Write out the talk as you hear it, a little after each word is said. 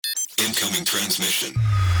Incoming transmission.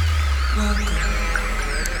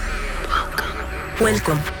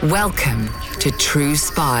 Welcome to True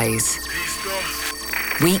Spies.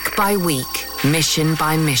 Week by week, mission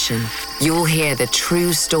by mission, you'll hear the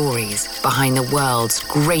true stories behind the world's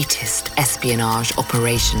greatest espionage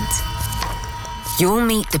operations. You'll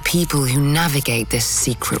meet the people who navigate this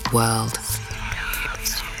secret world.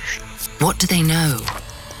 What do they know?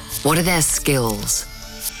 What are their skills?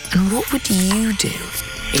 And what would you do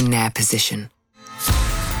in their position?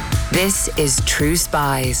 This is True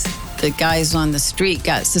Spies. The guys on the street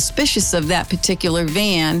got suspicious of that particular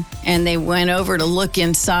van, and they went over to look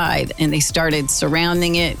inside, and they started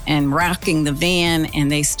surrounding it and rocking the van, and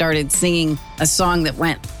they started singing a song that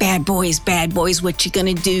went, bad boys, what you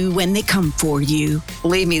gonna do when they come for you?"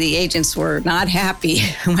 Believe me, the agents were not happy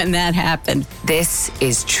when that happened. This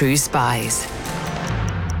is True Spies.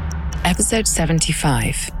 Episode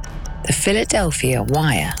 75, The Philadelphia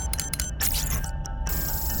Wire.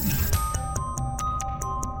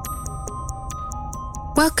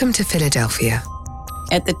 Welcome to Philadelphia.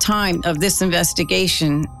 At the time of this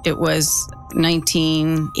investigation, it was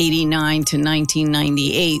 1989 to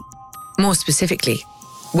 1998. More specifically,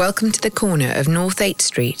 welcome to the corner of North 8th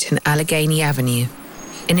Street and Allegheny Avenue,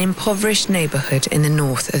 an impoverished neighborhood in the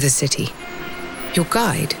north of the city. Your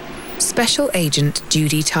guide, Special Agent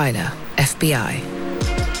Judy Tyler, FBI.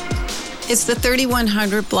 It's the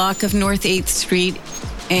 3100 block of North 8th Street,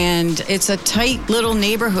 and it's a tight little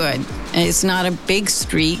neighborhood. It's not a big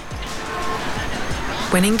street.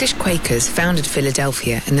 When English Quakers founded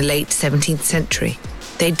Philadelphia in the late 17th century,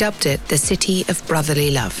 they dubbed it the City of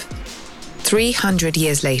Brotherly Love. 300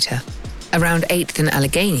 years later, around 8th and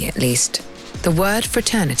Allegheny at least, the word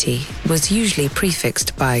fraternity was usually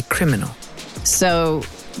prefixed by criminal. So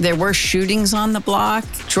there were shootings on the block.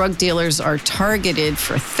 Drug dealers are targeted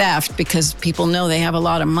for theft because people know they have a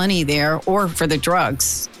lot of money there, or for the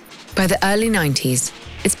drugs. By the early 90s,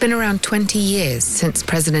 it's been around 20 years since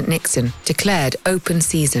President Nixon declared open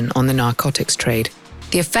season on the narcotics trade.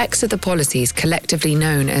 The effects of the policies collectively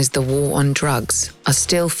known as the war on drugs are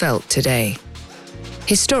still felt today.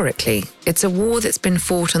 Historically, it's a war that's been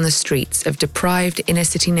fought on the streets of deprived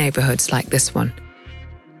inner-city neighborhoods like this one.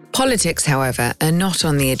 Politics, however, are not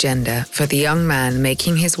on the agenda for the young man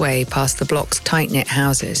making his way past the block's tight-knit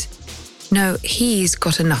houses. No, he's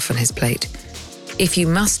got enough on his plate. If you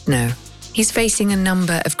must know, he's facing a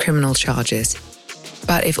number of criminal charges.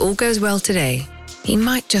 But if all goes well today, he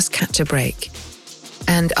might just catch a break.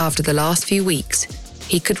 And after the last few weeks,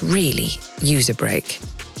 he could really use a break.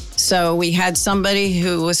 So we had somebody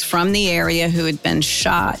who was from the area who had been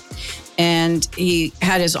shot, and he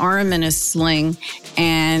had his arm in a sling,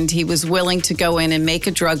 and he was willing to go in and make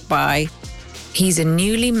a drug buy. He's a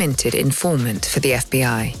newly minted informant for the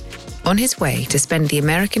FBI, on his way to spend the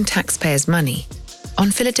American taxpayers' money on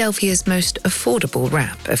Philadelphia's most affordable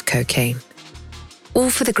wrap of cocaine. All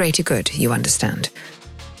for the greater good, you understand.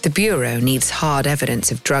 The Bureau needs hard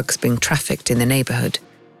evidence of drugs being trafficked in the neighborhood.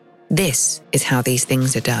 This is how these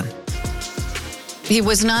things are done. He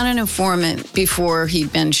was not an informant before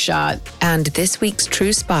he'd been shot. And this week's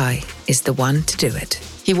True Spy is the one to do it.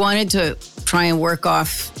 He wanted to try and work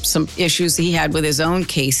off some issues he had with his own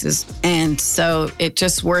cases. And so it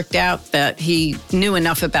just worked out that he knew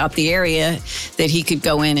enough about the area that he could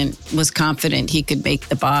go in and was confident he could make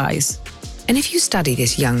the buys. And if you study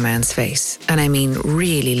this young man's face, and I mean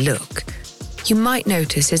really look, you might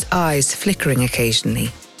notice his eyes flickering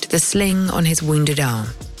occasionally to the sling on his wounded arm.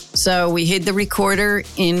 So we hid the recorder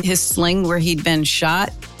in his sling where he'd been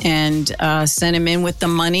shot and sent him in with the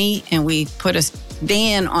money. And we put a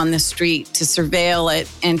van on the street to surveil it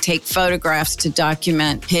and take photographs to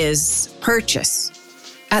document his purchase.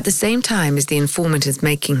 At the same time as the informant is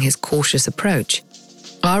making his cautious approach,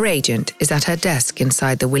 our agent is at her desk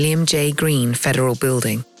inside the William J. Green Federal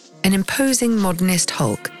Building, an imposing modernist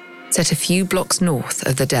hulk set a few blocks north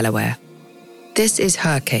of the Delaware. This is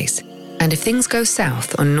her case. And if things go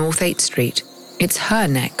south on North 8th Street, it's her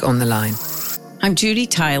neck on the line. I'm Judy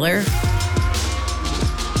Tyler.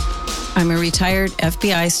 I'm a retired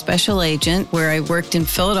FBI special agent where I worked in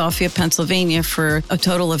Philadelphia, Pennsylvania for a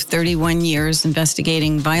total of 31 years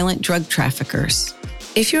investigating violent drug traffickers.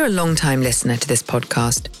 If you're a long-time listener to this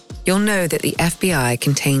podcast, you'll know that the FBI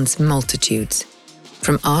contains multitudes.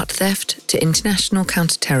 From art theft to international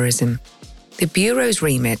counterterrorism, the Bureau's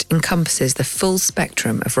remit encompasses the full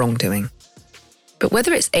spectrum of wrongdoing. But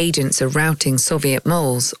whether its agents are routing Soviet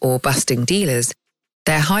moles or busting dealers,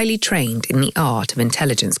 they're highly trained in the art of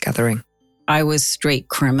intelligence gathering. I was straight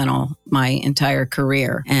criminal my entire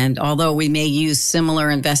career. And although we may use similar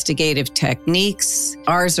investigative techniques,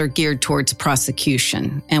 ours are geared towards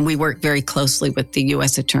prosecution. And we work very closely with the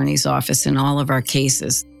U.S. Attorney's Office in all of our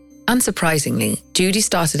cases. Unsurprisingly, Judy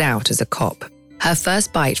started out as a cop. Her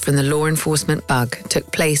first bite from the law enforcement bug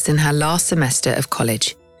took place in her last semester of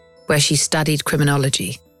college, where she studied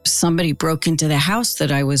criminology. Somebody broke into the house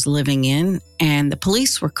that I was living in, and the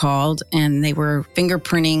police were called, and they were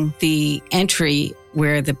fingerprinting the entry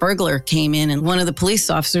where the burglar came in. And one of the police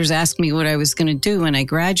officers asked me what I was going to do when I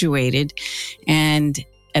graduated. And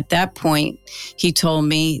at that point, he told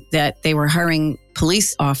me that they were hiring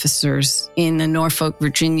police officers in the Norfolk,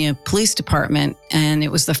 Virginia Police Department. And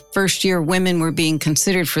it was the first year women were being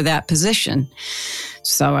considered for that position.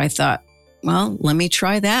 So I thought, well, let me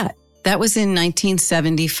try that. That was in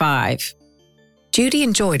 1975. Judy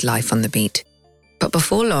enjoyed life on the beat, but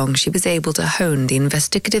before long, she was able to hone the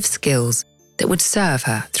investigative skills that would serve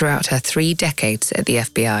her throughout her 3 decades at the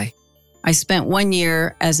FBI. I spent 1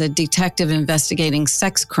 year as a detective investigating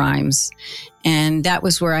sex crimes, and that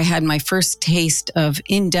was where I had my first taste of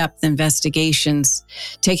in-depth investigations,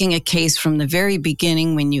 taking a case from the very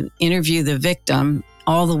beginning when you interview the victim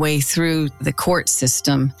all the way through the court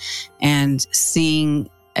system and seeing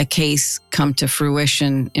a case come to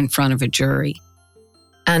fruition in front of a jury.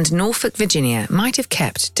 And Norfolk, Virginia might have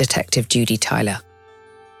kept Detective Judy Tyler.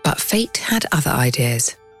 But fate had other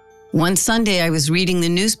ideas. One Sunday, I was reading the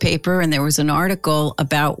newspaper and there was an article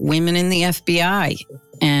about women in the FBI.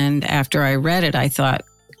 And after I read it, I thought,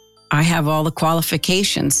 I have all the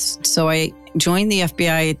qualifications. So I joined the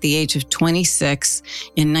FBI at the age of 26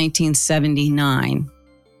 in 1979.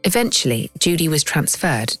 Eventually, Judy was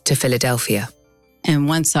transferred to Philadelphia. And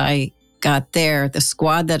once I got there, the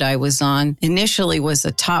squad that I was on initially was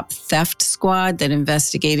a top theft squad that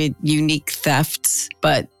investigated unique thefts.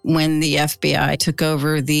 But when the FBI took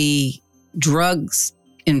over the drugs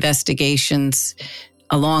investigations,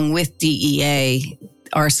 along with DEA,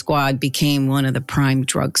 our squad became one of the prime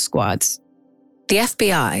drug squads. The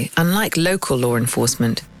FBI, unlike local law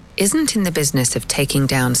enforcement, isn't in the business of taking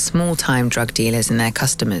down small-time drug dealers and their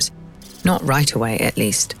customers. Not right away, at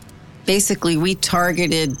least. Basically, we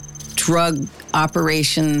targeted drug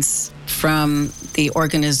operations from the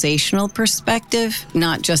organizational perspective,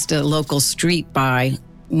 not just a local street buy.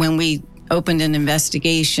 When we opened an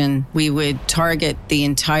investigation, we would target the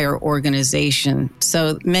entire organization.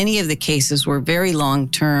 So many of the cases were very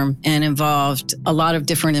long-term and involved a lot of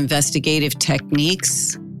different investigative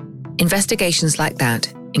techniques. Investigations like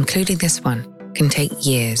that, including this one, can take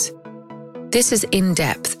years. This is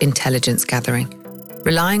in-depth intelligence gathering,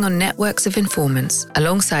 relying on networks of informants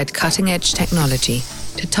alongside cutting-edge technology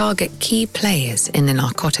to target key players in the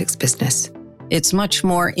narcotics business. It's much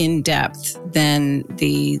more in-depth than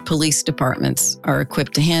the police departments are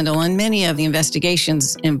equipped to handle, and many of the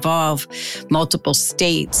investigations involve multiple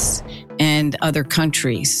states and other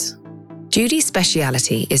countries. Judy's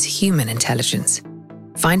speciality is human intelligence,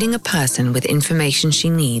 finding a person with information she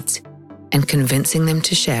needs and convincing them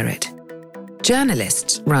to share it.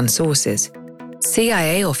 Journalists run sources.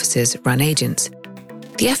 CIA officers run agents.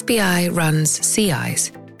 The FBI runs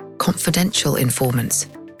CIs, confidential informants.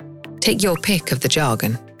 Take your pick of the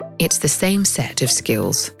jargon. It's the same set of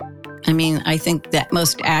skills. I think that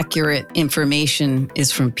most accurate information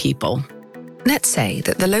is from people. Let's say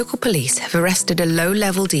that the local police have arrested a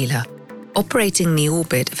low-level dealer operating in the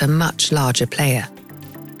orbit of a much larger player.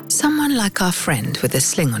 Someone like our friend with a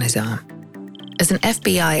sling on his arm. As an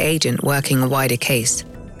FBI agent working a wider case,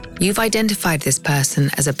 you've identified this person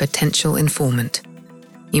as a potential informant.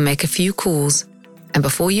 You make a few calls, and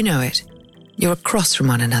before you know it, you're across from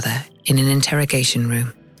one another in an interrogation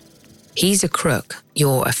room. He's a crook,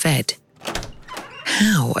 you're a fed.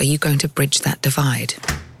 How are you going to bridge that divide?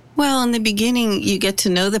 Well, in the beginning, you get to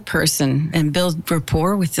know the person and build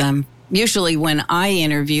rapport with them. Usually when I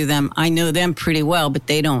interview them, I know them pretty well, but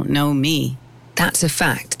they don't know me. That's a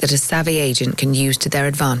fact that a savvy agent can use to their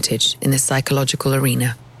advantage in the psychological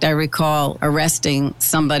arena. I recall arresting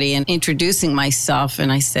somebody and introducing myself,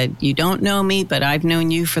 and I said, "You don't know me, but I've known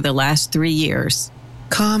you for the last 3 years."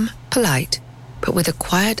 Calm, polite, but with a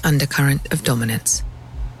quiet undercurrent of dominance.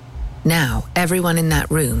 Now, everyone in that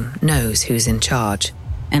room knows who's in charge.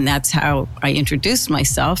 And that's how I introduced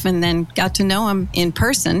myself and then got to know him in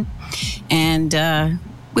person. And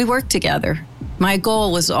we worked together. My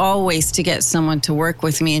goal was always to get someone to work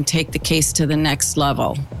with me and take the case to the next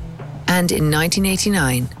level. And in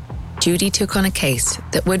 1989, Judy took on a case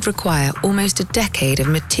that would require almost a decade of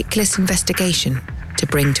meticulous investigation to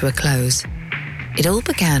bring to a close. It all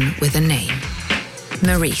began with a name,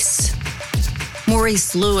 Maurice.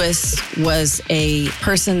 Maurice Lewis was a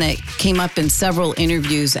person that came up in several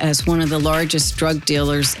interviews as one of the largest drug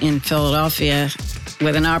dealers in Philadelphia,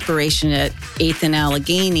 with an operation at 8th and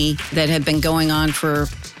Allegheny that had been going on for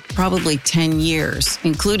probably 10 years,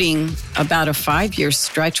 including about a 5-year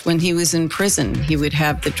stretch when he was in prison. He would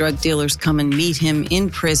have the drug dealers come and meet him in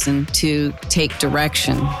prison to take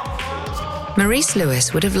direction. Maurice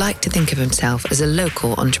Lewis would have liked to think of himself as a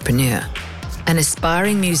local entrepreneur, an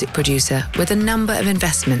aspiring music producer with a number of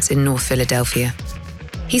investments in North Philadelphia.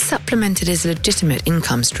 He supplemented his legitimate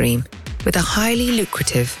income stream with a highly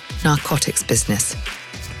lucrative narcotics business.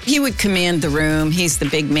 He would command the room. He's the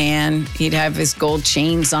big man. He'd have his gold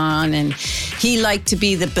chains on, and he liked to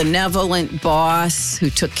be the benevolent boss who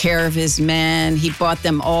took care of his men. He bought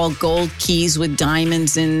them all gold keys with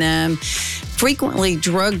diamonds in them. Frequently,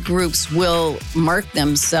 drug groups will mark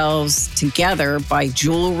themselves together by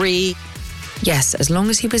jewelry. Yes, as long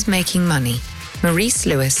as he was making money, Maurice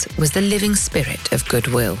Lewis was the living spirit of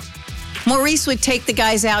goodwill. Maurice would take the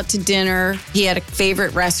guys out to dinner. He had a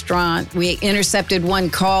favorite restaurant. We intercepted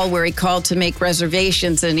one call where he called to make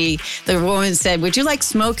reservations, and the woman said, "Would you like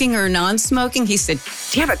smoking or non-smoking?" He said,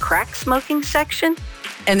 "Do you have a crack smoking section?"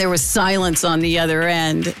 And there was silence on the other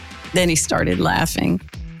end. Then he started laughing,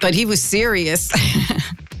 but he was serious.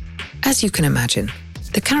 As you can imagine,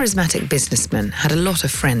 the charismatic businessman had a lot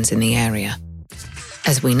of friends in the area.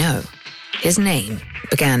 As we know, his name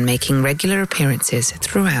began making regular appearances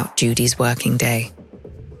throughout Judy's working day.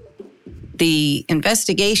 The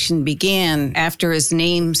investigation began after his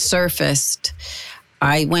name surfaced.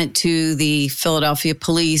 I went to the Philadelphia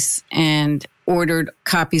police and ordered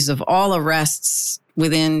copies of all arrests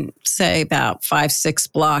within, say, about 5-6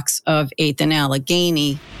 blocks of 8th and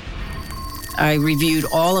Allegheny. I reviewed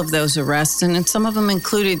all of those arrests, and some of them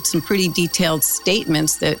included some pretty detailed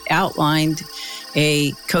statements that outlined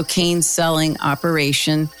a cocaine selling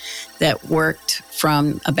operation that worked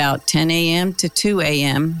from about 10 a.m. to 2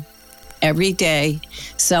 a.m. every day,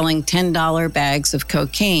 selling $10 bags of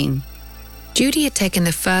cocaine. Judy had taken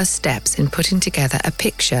the first steps in putting together a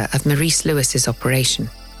picture of Maurice Lewis's operation.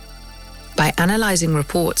 By analyzing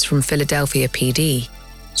reports from Philadelphia PD,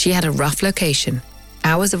 she had a rough location,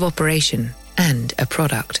 hours of operation, and a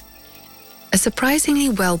product. A surprisingly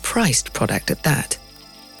well-priced product at that.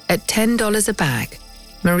 At $10 a bag,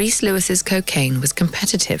 Maurice Lewis's cocaine was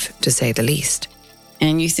competitive, to say the least.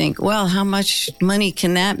 And you think, well, how much money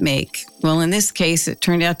can that make? Well, in this case, it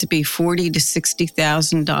turned out to be $40,000 to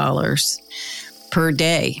 $60,000 per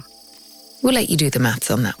day. We'll let you do the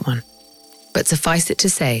maths on that one. But suffice it to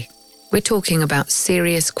say, we're talking about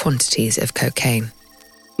serious quantities of cocaine.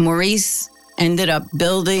 Maurice ended up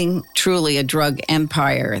building truly a drug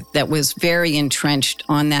empire that was very entrenched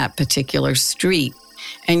on that particular street.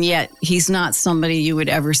 And yet, he's not somebody you would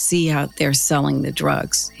ever see out there selling the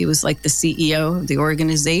drugs. He was like the CEO of the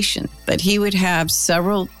organization. But he would have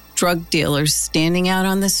several drug dealers standing out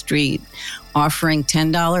on the street offering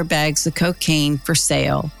 $10 bags of cocaine for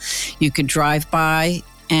sale. You could drive by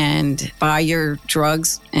and buy your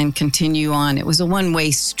drugs and continue on. It was a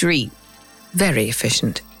one-way street. Very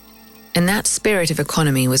efficient. And that spirit of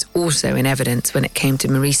economy was also in evidence when it came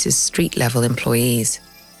to Maurice's street-level employees.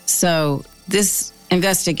 So this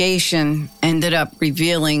investigation ended up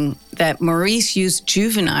revealing that Maurice used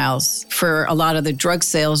juveniles for a lot of the drug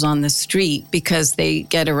sales on the street because they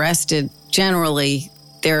get arrested. Generally,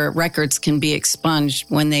 their records can be expunged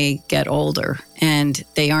when they get older, and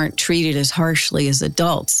they aren't treated as harshly as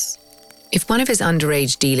adults. If one of his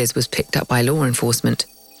underage dealers was picked up by law enforcement,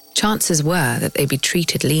 chances were that they'd be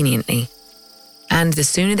treated leniently. And the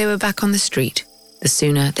sooner they were back on the street, the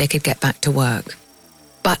sooner they could get back to work.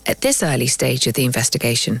 But at this early stage of the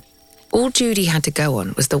investigation, all Judy had to go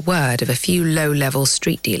on was the word of a few low-level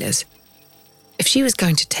street dealers. If she was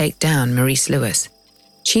going to take down Maurice Lewis,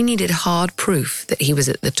 she needed hard proof that he was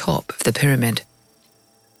at the top of the pyramid.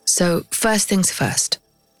 So, first things first,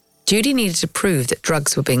 Judy needed to prove that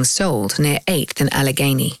drugs were being sold near 8th and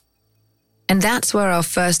Allegheny. And that's where our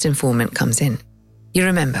first informant comes in. You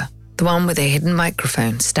remember, the one with a hidden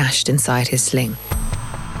microphone stashed inside his sling.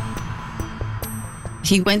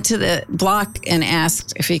 He went to the block and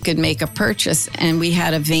asked if he could make a purchase, and we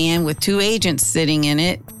had a van with 2 agents sitting in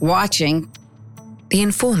it, watching. The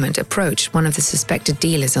informant approached one of the suspected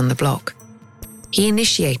dealers on the block. He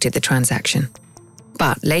initiated the transaction,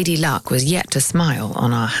 but Lady Luck was yet to smile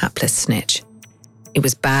on our hapless snitch. It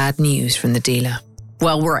was bad news from the dealer.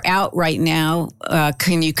 Well, we're out right now.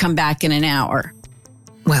 Can you come back in an hour?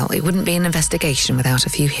 Well, it wouldn't be an investigation without a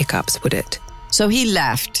few hiccups, would it? So he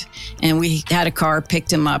left, and we had a car,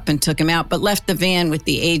 picked him up and took him out, but left the van with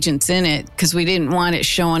the agents in it because we didn't want it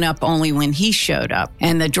showing up only when he showed up.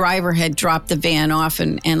 And the driver had dropped the van off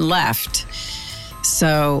and left.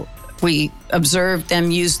 So we observed them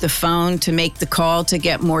use the phone to make the call to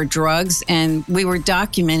get more drugs, and we were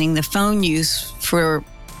documenting the phone use for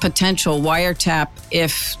potential wiretap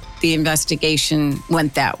if the investigation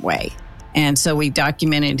went that way. And so we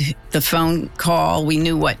documented the phone call. We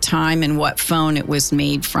knew what time and what phone it was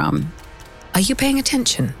made from. Are you paying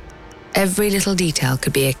attention? Every little detail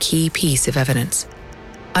could be a key piece of evidence.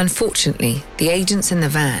 Unfortunately, the agents in the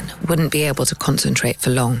van wouldn't be able to concentrate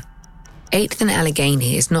for long. 8th and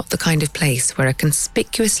Allegheny is not the kind of place where a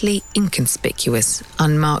conspicuously inconspicuous,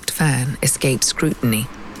 unmarked van escapes scrutiny.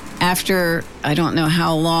 After, I don't know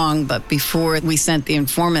how long, but before we sent the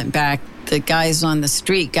informant back, the guys on the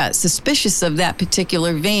street got suspicious of that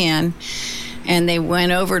particular van, and they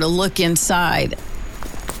went over to look inside.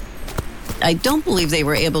 I don't believe they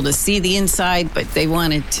were able to see the inside, but they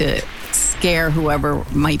wanted to scare whoever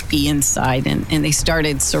might be inside, and they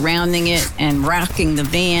started surrounding it and rocking the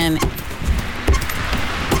van.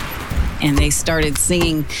 And they started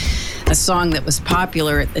singing a song that was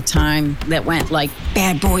popular at the time that went like,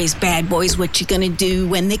 bad boys, what you gonna do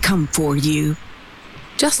when they come for you?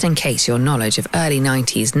 Just in case your knowledge of early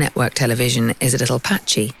 90s network television is a little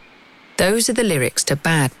patchy, those are the lyrics to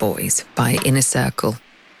Bad Boys by Inner Circle.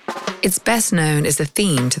 It's best known as the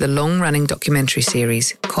theme to the long-running documentary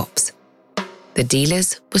series Cops. The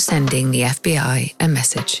dealers were sending the FBI a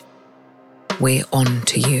message. We're on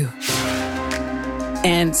to you.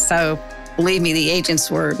 And so, believe me, the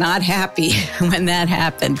agents were not happy when that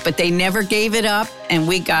happened, but they never gave it up, and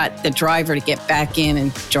we got the driver to get back in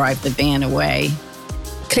and drive the van away.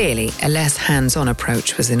 Clearly, a less hands-on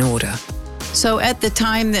approach was in order. So at the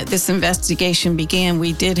time that this investigation began,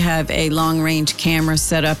 we did have a long-range camera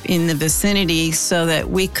set up in the vicinity so that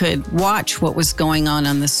we could watch what was going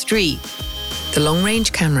on the street. The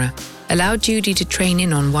long-range camera allowed Judy to train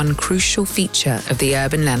in on one crucial feature of the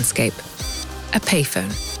urban landscape: a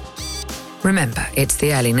payphone. Remember, it's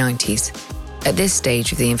the early 90s. At this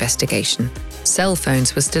stage of the investigation, cell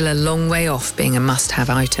phones were still a long way off being a must-have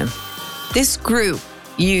item. This group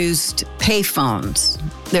used payphones.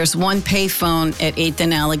 There's one payphone at 8th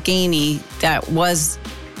and Allegheny that was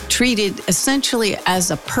treated essentially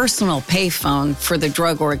as a personal payphone for the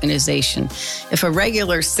drug organization. If a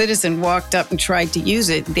regular citizen walked up and tried to use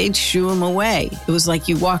it, they'd shoo him away. It was like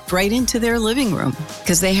you walked right into their living room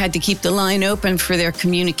because they had to keep the line open for their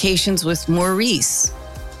communications with Maurice.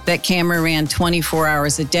 That camera ran 24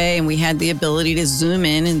 hours a day, and we had the ability to zoom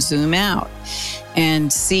in and zoom out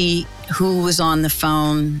and see who was on the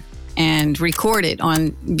phone and record it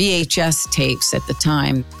on VHS tapes at the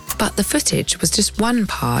time. But the footage was just one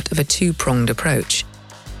part of a two-pronged approach.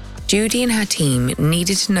 Judy and her team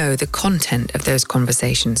needed to know the content of those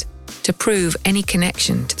conversations to prove any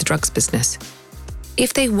connection to the drugs business.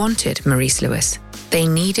 If they wanted Maurice Lewis, they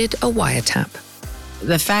needed a wiretap.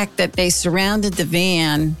 The fact that they surrounded the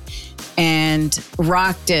van and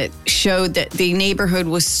rocked it showed that the neighborhood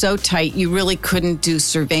was so tight you really couldn't do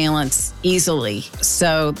surveillance easily.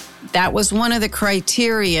 So that was one of the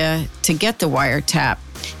criteria to get the wiretap.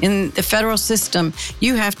 In the federal system,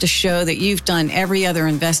 you have to show that you've done every other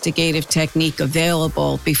investigative technique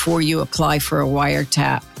available before you apply for a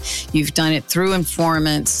wiretap. You've done it through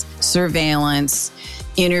informants, surveillance,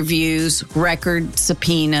 interviews, record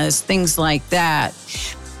subpoenas, things like that.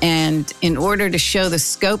 And in order to show the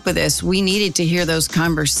scope of this, we needed to hear those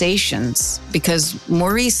conversations because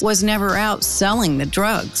Maurice was never out selling the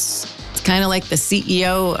drugs. It's kind of like the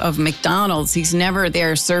CEO of McDonald's. He's never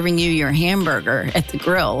there serving you your hamburger at the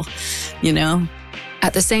grill, you know?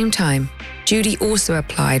 At the same time, Judy also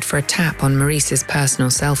applied for a tap on Maurice's personal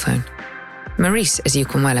cell phone. Maurice, as you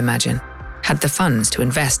can well imagine, had the funds to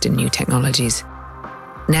invest in new technologies.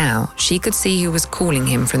 Now, she could see who was calling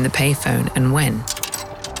him from the payphone and when,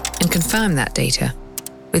 and confirm that data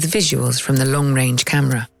with visuals from the long-range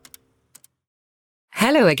camera.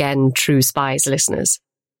 Hello again, True Spies listeners.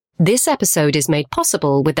 This episode is made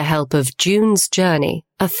possible with the help of June's Journey,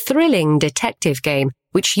 a thrilling detective game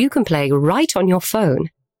which you can play right on your phone.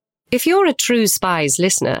 If you're a True Spies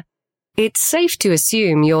listener, it's safe to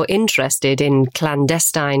assume you're interested in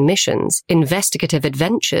clandestine missions, investigative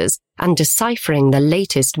adventures, and deciphering the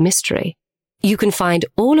latest mystery. You can find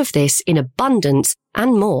all of this in abundance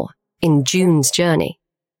and more in June's Journey.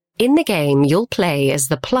 In the game, you'll play as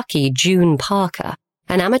the plucky June Parker,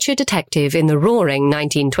 an amateur detective in the roaring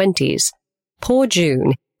 1920s. Poor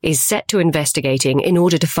June is set to investigating in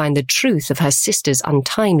order to find the truth of her sister's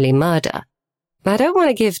untimely murder. I don't want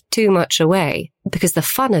to give too much away, because the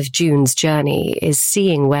fun of June's journey is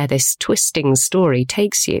seeing where this twisting story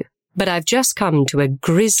takes you. But I've just come to a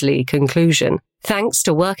grisly conclusion, thanks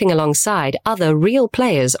to working alongside other real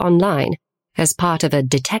players online as part of a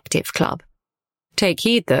detective club. Take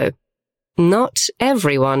heed, though. Not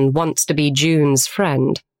everyone wants to be June's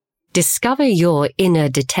friend. Discover your inner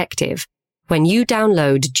detective when you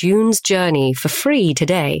download June's Journey for free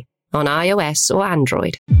today on iOS or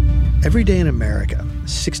Android. Every day in America,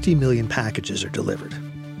 60 million packages are delivered,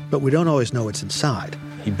 but we don't always know what's inside.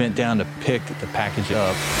 He bent down to pick the package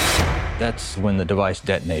up. That's when the device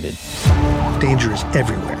detonated. Danger is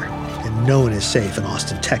everywhere, and no one is safe in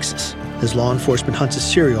Austin, Texas, as law enforcement hunts a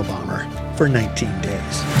serial bomber for 19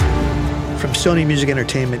 days. From Sony Music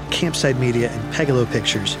Entertainment, Campside Media, and Pegalo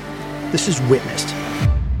Pictures, this is Witnessed.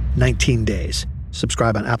 19 Days.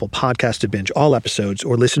 Subscribe on Apple Podcasts to binge all episodes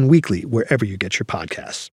or listen weekly wherever you get your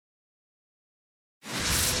podcasts.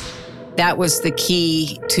 That was the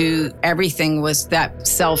key to everything, was that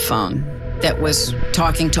cell phone that was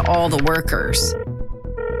talking to all the workers.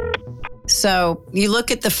 So you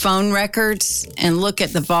look at the phone records and look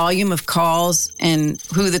at the volume of calls and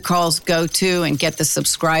who the calls go to and get the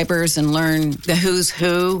subscribers and learn the who's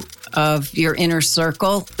who of your inner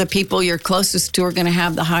circle. The people you're closest to are going to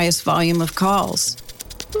have the highest volume of calls.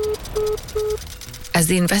 As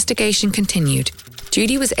the investigation continued,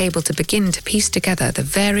 Judy was able to begin to piece together the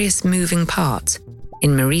various moving parts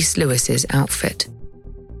in Maurice Lewis's outfit.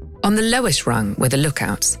 On the lowest rung were the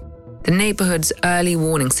lookouts, the neighborhood's early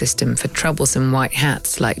warning system for troublesome white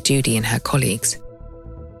hats like Judy and her colleagues.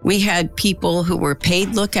 We had people who were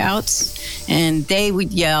paid lookouts, and they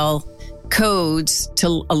would yell codes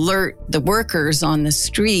to alert the workers on the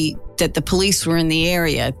street that the police were in the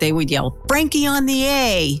area. They would yell, "Frankie on the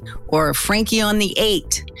A," or "Frankie on the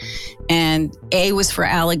 8." And A was for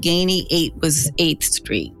Allegheny, 8 was 8th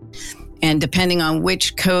Street. And depending on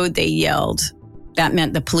which code they yelled, that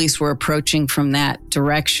meant the police were approaching from that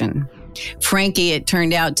direction. Frankie, it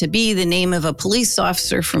turned out to be the name of a police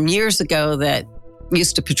officer from years ago that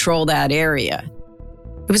used to patrol that area.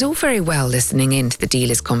 It was all very well listening in to the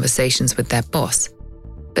dealers' conversations with their boss,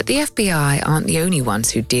 but the FBI aren't the only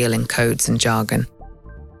ones who deal in codes and jargon.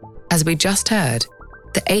 As we just heard,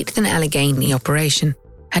 the 8th and Allegheny operation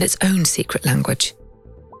had its own secret language.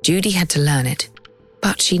 Judy had to learn it,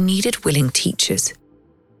 but she needed willing teachers.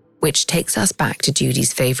 Which takes us back to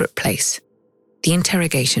Judy's favorite place, the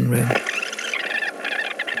interrogation room.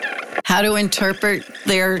 How to interpret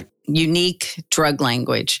their unique drug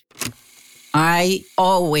language. I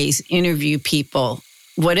always interview people.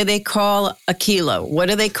 What do they call a kilo? What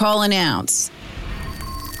do they call an ounce?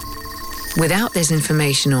 Without this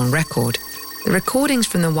information on record, the recordings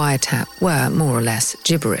from the wiretap were more or less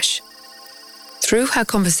gibberish. Through her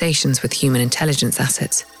conversations with human intelligence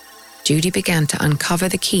assets, Judy began to uncover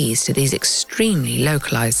the keys to these extremely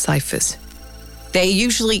localized ciphers. They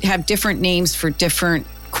usually have different names for different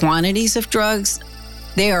quantities of drugs.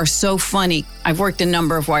 They are so funny. I've worked a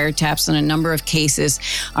number of wiretaps in a number of cases.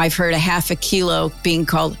 I've heard a half a kilo being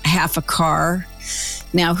called half a car.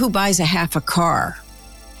 Now, who buys a half a car?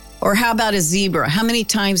 Or how about a zebra? How many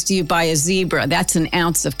times do you buy a zebra? That's an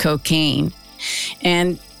ounce of cocaine.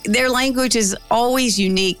 And their language is always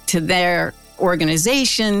unique to their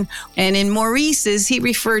organization. And in Maurice's, he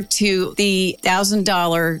referred to the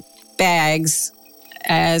 $1,000 bags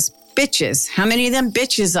as bitches. How many of them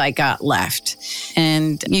bitches I got left?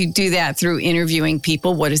 And you do that through interviewing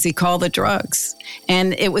people. What does he call the drugs?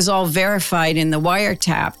 And it was all verified in the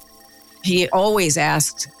wiretap. He always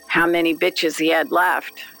asked how many bitches he had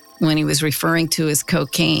left when he was referring to his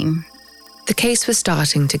cocaine. The case was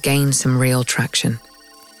starting to gain some real traction.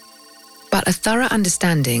 But a thorough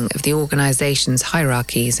understanding of the organization's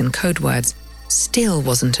hierarchies and code words still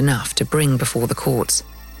wasn't enough to bring before the courts.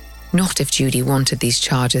 Not if Judy wanted these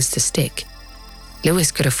charges to stick.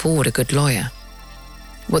 Lewis could afford a good lawyer.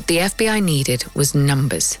 What the FBI needed was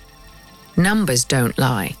numbers. Numbers don't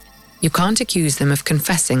lie. You can't accuse them of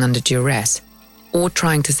confessing under duress or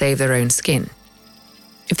trying to save their own skin.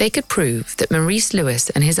 If they could prove that Maurice Lewis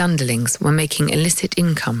and his underlings were making illicit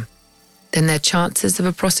income, then their chances of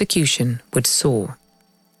a prosecution would soar.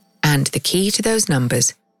 And the key to those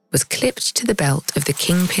numbers was clipped to the belt of the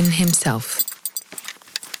kingpin himself.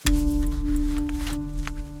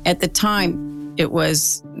 At the time, it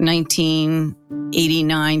was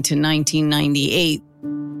 1989 to 1998.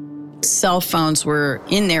 Cell phones were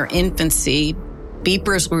in their infancy.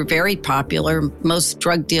 Beepers were very popular. Most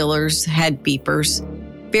drug dealers had beepers.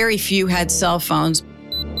 Very few had cell phones.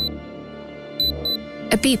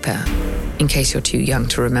 A beeper, in case you're too young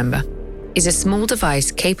to remember, is a small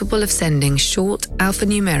device capable of sending short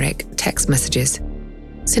alphanumeric text messages.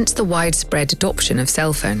 Since the widespread adoption of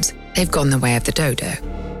cell phones, they've gone the way of the dodo.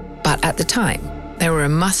 But at the time, they were a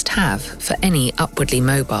must-have for any upwardly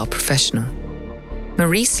mobile professional.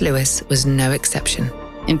 Maurice Lewis was no exception.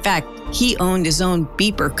 In fact, he owned his own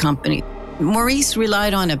beeper company. Maurice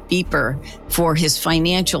relied on a beeper for his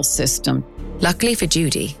financial system. Luckily for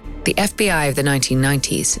Judy, the FBI of the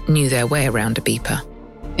 1990s knew their way around a beeper.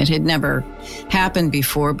 It had never happened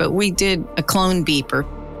before, but we did a clone beeper.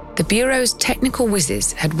 The Bureau's technical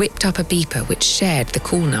whizzes had whipped up a beeper which shared the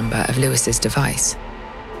call number of Lewis's device.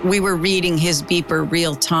 We were reading his beeper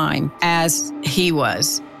real time as he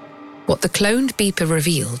was. What the cloned beeper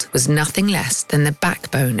revealed was nothing less than the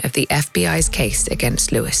backbone of the FBI's case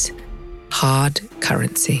against Lewis: hard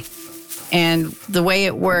currency. And the way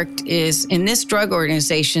it worked is, in this drug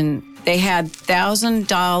organization, they had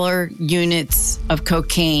 $1,000 units of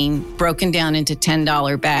cocaine broken down into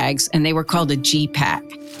 $10 bags, and they were called a G-Pack.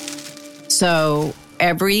 So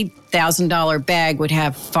every $1,000 bag would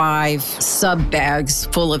have 5 sub-bags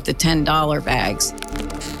full of the $10 bags.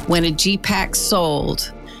 When a G-Pack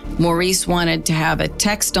sold, Maurice wanted to have a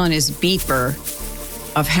text on his beeper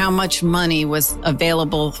of how much money was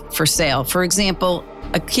available for sale. For example,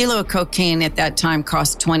 a kilo of cocaine at that time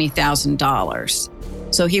cost $20,000.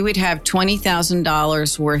 So he would have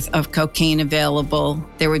 $20,000 worth of cocaine available.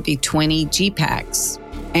 There would be 20 G-Packs.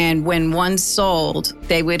 And when one sold,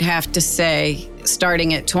 they would have to say,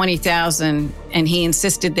 starting at $20,000, and he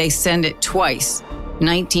insisted they send it twice,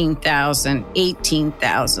 $19,000, $18,000,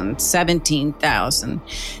 $17,000.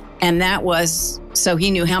 And that was, so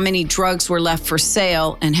he knew how many drugs were left for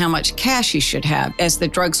sale and how much cash he should have. As the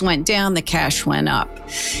drugs went down, the cash went up.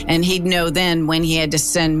 And he'd know then when he had to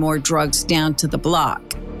send more drugs down to the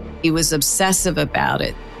block. He was obsessive about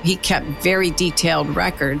it. He kept very detailed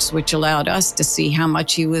records, which allowed us to see how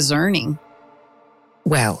much he was earning.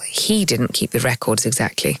 Well, he didn't keep the records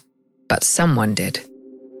exactly, but someone did.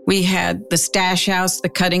 We had the stash house, the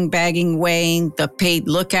cutting, bagging, weighing, the paid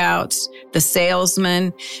lookouts, the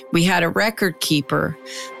salesman. We had a record keeper,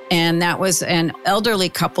 and that was an elderly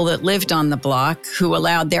couple that lived on the block who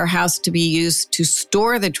allowed their house to be used to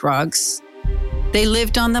store the drugs. They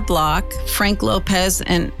lived on the block, Frank Lopez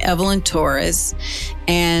and Evelyn Torres,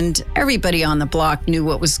 and everybody on the block knew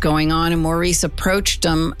what was going on, and Maurice approached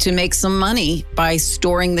them to make some money by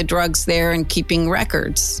storing the drugs there and keeping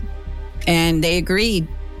records. And they agreed.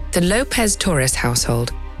 The Lopez-Torres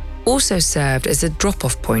household also served as a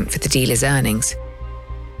drop-off point for the dealer's earnings.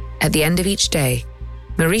 At the end of each day,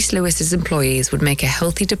 Maurice Lewis's employees would make a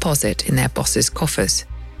healthy deposit in their boss's coffers.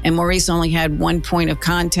 And Maurice only had one point of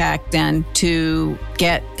contact then to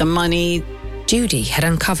get the money. Judy had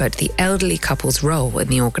uncovered the elderly couple's role in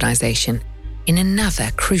the organization in another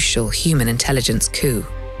crucial human intelligence coup.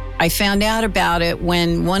 I found out about it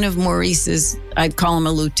when one of Maurice's, I'd call him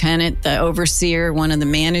a lieutenant, the overseer, one of the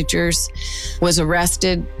managers, was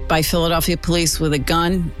arrested by Philadelphia police with a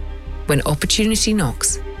gun. When opportunity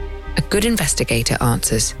knocks, a good investigator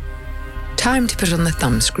answers. Time to put on the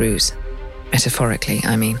thumbscrews. Metaphorically,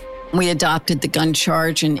 I mean. We adopted the gun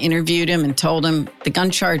charge and interviewed him and told him the gun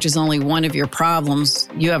charge is only one of your problems.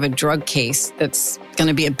 You have a drug case that's going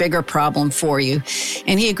to be a bigger problem for you.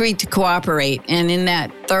 And he agreed to cooperate. And in that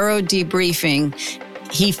thorough debriefing,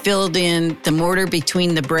 he filled in the mortar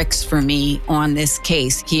between the bricks for me on this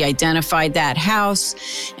case. He identified that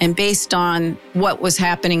house, and based on what was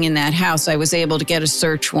happening in that house, I was able to get a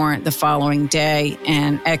search warrant the following day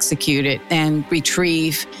and execute it and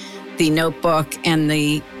retrieve the notebook and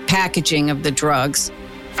the packaging of the drugs.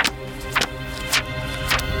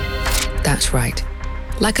 That's right.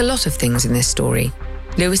 Like a lot of things in this story,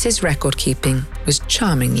 Lewis's record keeping was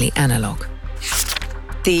charmingly analog.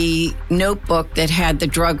 The notebook that had the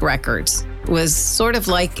drug records was sort of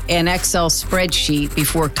like an Excel spreadsheet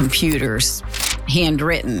before computers,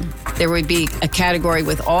 handwritten. There would be a category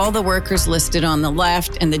with all the workers listed on the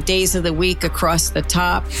left and the days of the week across the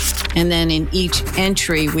top. And then in each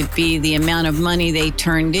entry would be the amount of money they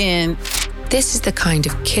turned in. This is the kind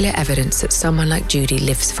of killer evidence that someone like Judy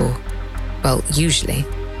lives for. Well, usually.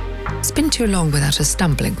 It's been too long without a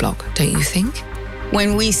stumbling block, don't you think?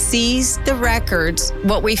 When we seized the records,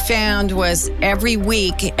 what we found was every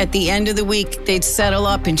week, at the end of the week, they'd settle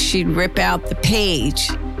up and she'd rip out the page.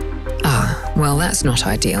 Ah, well, that's not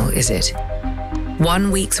ideal, is it? 1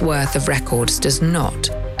 week's worth of records does not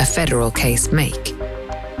a federal case make.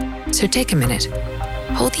 So take a minute.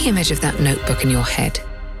 Hold the image of that notebook in your head.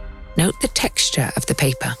 Note the texture of the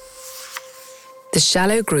paper. The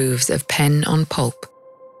shallow grooves of pen on pulp.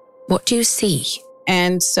 What do you see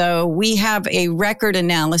And so we have a record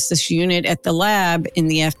analysis unit at the lab in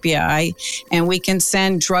the FBI, and we can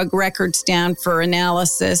send drug records down for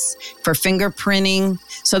analysis, for fingerprinting.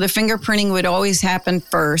 So the fingerprinting would always happen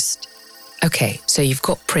first. Okay, so you've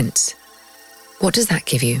got prints. What does that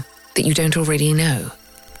give you that you don't already know?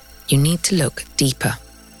 You need to look deeper.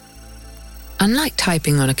 Unlike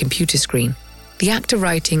typing on a computer screen, the act of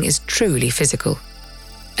writing is truly physical,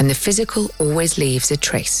 and the physical always leaves a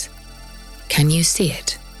trace. Can you see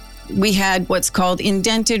it? We had what's called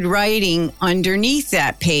indented writing underneath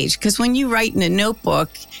that page, because when you write in a notebook,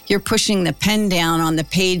 you're pushing the pen down on the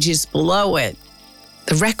pages below it.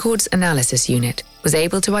 The Records Analysis Unit was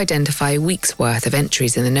able to identify weeks' worth of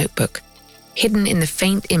entries in the notebook, hidden in the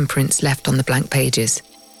faint imprints left on the blank pages.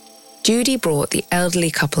 Judy brought the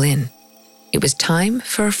elderly couple in. It was time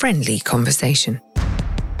for a friendly conversation.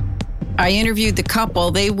 I interviewed the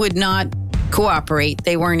couple. They would not cooperate.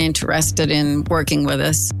 They weren't interested in working with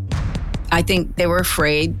us. I think they were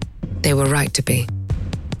afraid. They were right to be.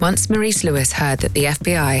 Once Maurice Lewis heard that the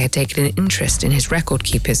FBI had taken an interest in his record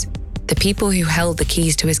keepers, the people who held the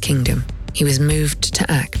keys to his kingdom, he was moved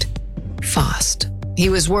to act fast. He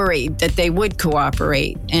was worried that they would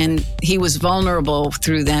cooperate, and he was vulnerable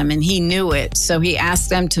through them, and he knew it. So he asked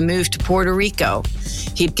them to move to Puerto Rico.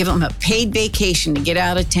 He'd give them a paid vacation to get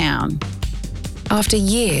out of town. After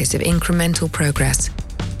years of incremental progress,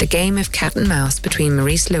 the game of cat and mouse between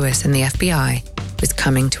Maurice Lewis and the FBI was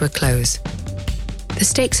coming to a close. The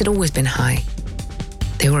stakes had always been high.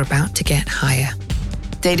 They were about to get higher.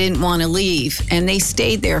 They didn't want to leave, and they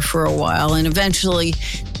stayed there for a while, and eventually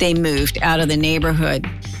they moved out of the neighborhood.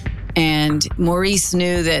 And Maurice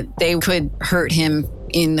knew that they could hurt him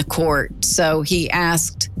in the court, so he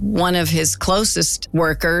asked one of his closest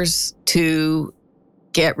workers to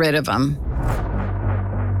get rid of him.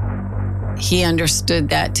 He understood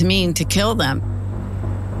that to mean to kill them.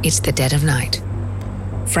 It's the dead of night.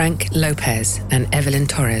 Frank Lopez and Evelyn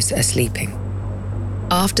Torres are sleeping.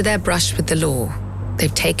 After their brush with the law,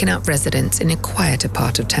 they've taken up residence in a quieter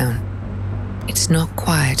part of town. It's not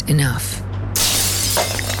quiet enough.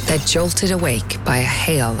 They're jolted awake by a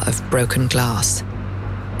hail of broken glass.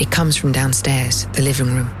 It comes from downstairs, the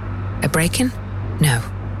living room. A break-in? No.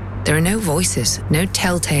 There are no voices, no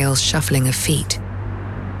telltale shuffling of feet.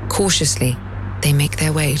 Cautiously, they make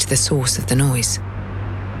their way to the source of the noise.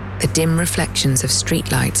 The dim reflections of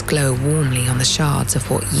streetlights glow warmly on the shards of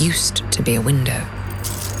what used to be a window.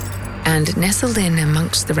 And nestled in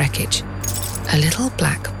amongst the wreckage, a little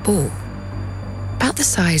black ball, about the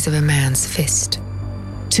size of a man's fist.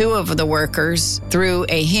 Two of the workers threw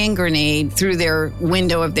a hand grenade through their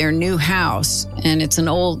window of their new house. And it's an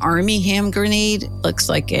old army hand grenade. Looks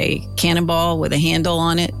like a cannonball with a handle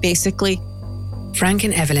on it, basically. Frank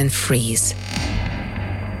and Evelyn freeze.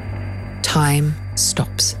 Time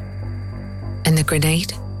stops. And the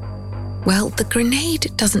grenade? Well, the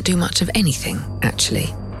grenade doesn't do much of anything,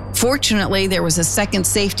 actually. Fortunately, there was a second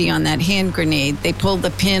safety on that hand grenade. They pulled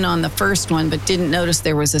the pin on the first one, but didn't notice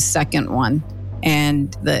there was a second one.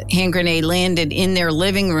 And the hand grenade landed in their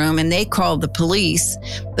living room, and they called the police.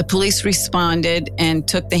 The police responded and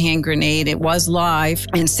took the hand grenade. It was live,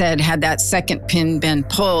 and said had that second pin been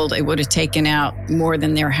pulled, it would have taken out more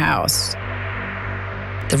than their house.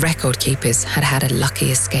 The record keepers had had a lucky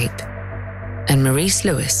escape, and Maurice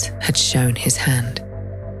Lewis had shown his hand.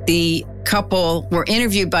 The couple were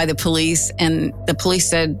interviewed by the police, and the police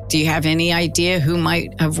said, "Do you have any idea who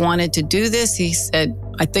might have wanted to do this?" He said,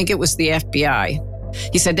 "I think it was the FBI."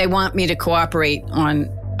 He said, "They want me to cooperate on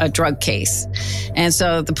a drug case." And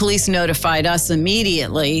so the police notified us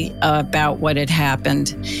immediately about what had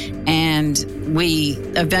happened. And we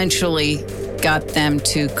eventually got them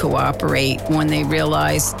to cooperate when they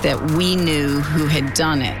realized that we knew who had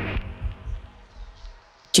done it.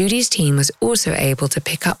 Judy's team was also able to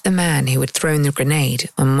pick up the man who had thrown the grenade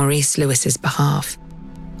on Maurice Lewis's behalf.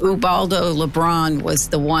 Ubaldo Lebron was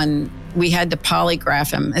the one. We had to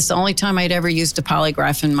polygraph him. It's the only time I'd ever used a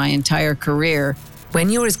polygraph in my entire career. When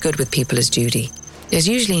you're as good with people as Judy, there's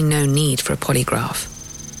usually no need for a polygraph.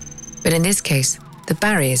 But in this case, the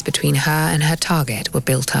barriers between her and her target were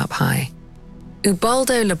built up high.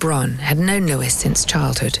 Ubaldo Lebron had known Lewis since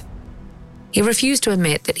childhood. He refused to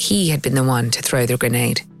admit that he had been the one to throw the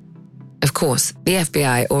grenade. Of course, the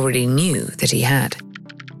FBI already knew that he had.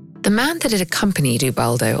 The man that had accompanied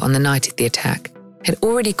Ubaldo on the night of the attack had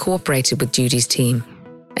already cooperated with Judy's team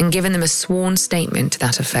and given them a sworn statement to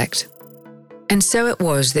that effect. And so it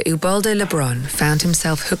was that Ubaldo Lebron found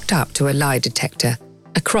himself hooked up to a lie detector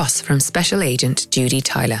across from Special Agent Judy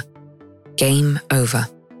Tyler. Game over.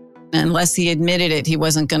 Unless he admitted it, he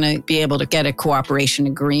wasn't going to be able to get a cooperation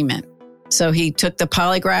agreement. So he took the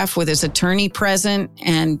polygraph with his attorney present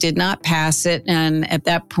and did not pass it. And at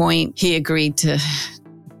that point, he agreed to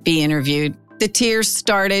be interviewed. The tears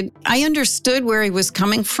started. I understood where he was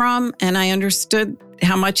coming from, and I understood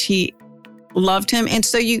how much he loved him. And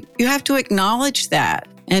so you have to acknowledge that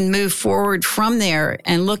and move forward from there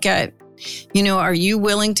and look at, are you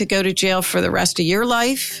willing to go to jail for the rest of your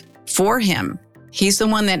life for him? He's the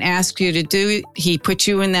one that asked you to do it. He put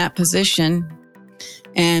you in that position.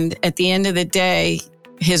 And at the end of the day,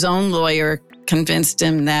 his own lawyer convinced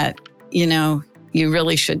him that, you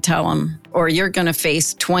really should tell him, or you're going to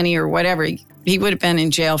face 20 or whatever. He would have been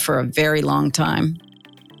in jail for a very long time.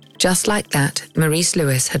 Just like that, Maurice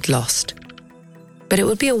Lewis had lost. But it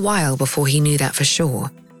would be a while before he knew that for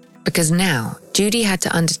sure, because now Judy had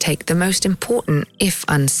to undertake the most important, if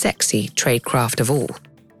unsexy, tradecraft of all: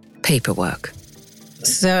 paperwork.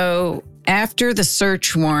 So after the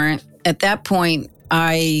search warrant, at that point,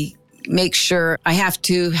 I make sure I have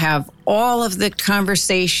to have all of the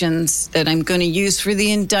conversations that I'm going to use for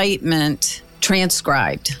the indictment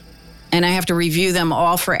transcribed. And I have to review them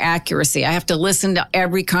all for accuracy. I have to listen to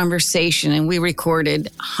every conversation, and we recorded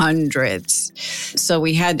hundreds. So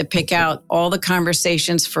we had to pick out all the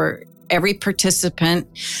conversations for every participant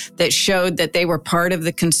that showed that they were part of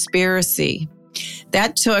the conspiracy.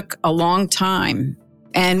 That took a long time.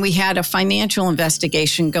 And we had a financial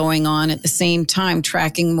investigation going on at the same time,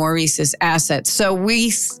 tracking Maurice's assets. So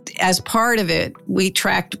we, as part of it, we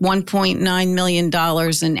tracked $1.9 million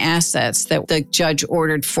in assets that the judge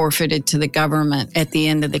ordered forfeited to the government at the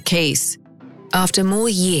end of the case. After more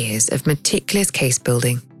years of meticulous case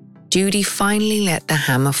building, Judy finally let the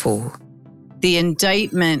hammer fall. The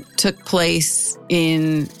indictment took place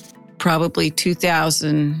in probably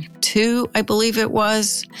 2002, I believe it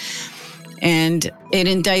was. And it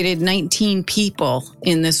indicted 19 people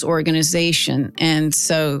in this organization. And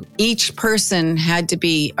so each person had to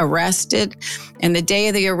be arrested. And the day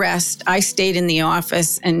of the arrest, I stayed in the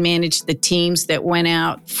office and managed the teams that went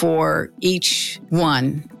out for each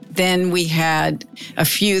one. Then we had a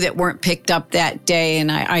few that weren't picked up that day.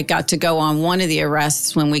 And I got to go on one of the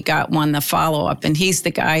arrests when we got one, the follow-up. And he's the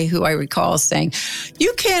guy who I recall saying,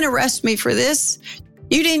 "You can't arrest me for this.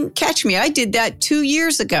 You didn't catch me. I did that 2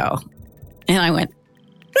 years ago." And I went,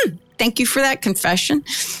 thank you for that confession.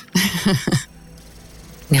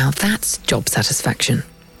 Now that's job satisfaction.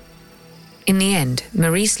 In the end,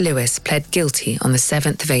 Maurice Lewis pled guilty on the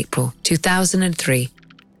 7th of April, 2003,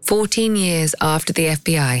 14 years after the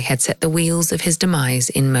FBI had set the wheels of his demise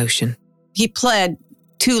in motion. He pled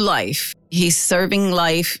to life. He's serving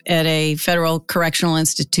life at a federal correctional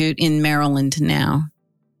institute in Maryland now.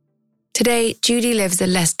 Today, Judy lives a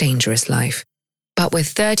less dangerous life. But with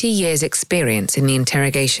 30 years' experience in the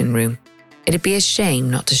interrogation room, it'd be a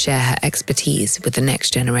shame not to share her expertise with the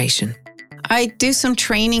next generation. I do some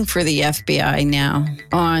training for the FBI now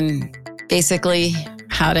on basically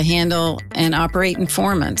how to handle and operate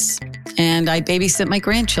informants. And I babysit my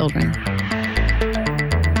grandchildren.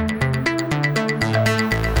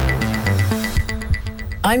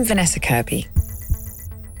 I'm Vanessa Kirby.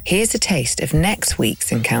 Here's a taste of next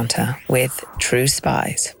week's encounter with True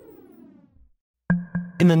Spies.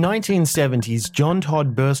 In the 1970s, John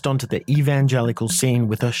Todd burst onto the evangelical scene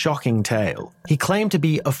with a shocking tale. He claimed to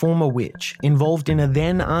be a former witch involved in a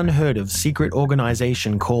then unheard-of secret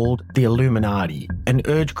organization called the Illuminati and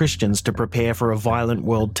urged Christians to prepare for a violent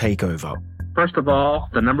world takeover. First of all,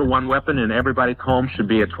 the number one weapon in everybody's home should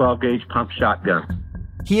be a 12-gauge pump shotgun.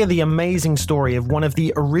 Hear the amazing story of one of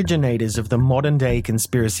the originators of the modern-day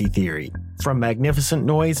conspiracy theory. From Magnificent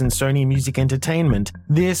Noise and Sony Music Entertainment,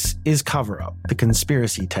 this is Cover Up, the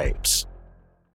Conspiracy Tapes.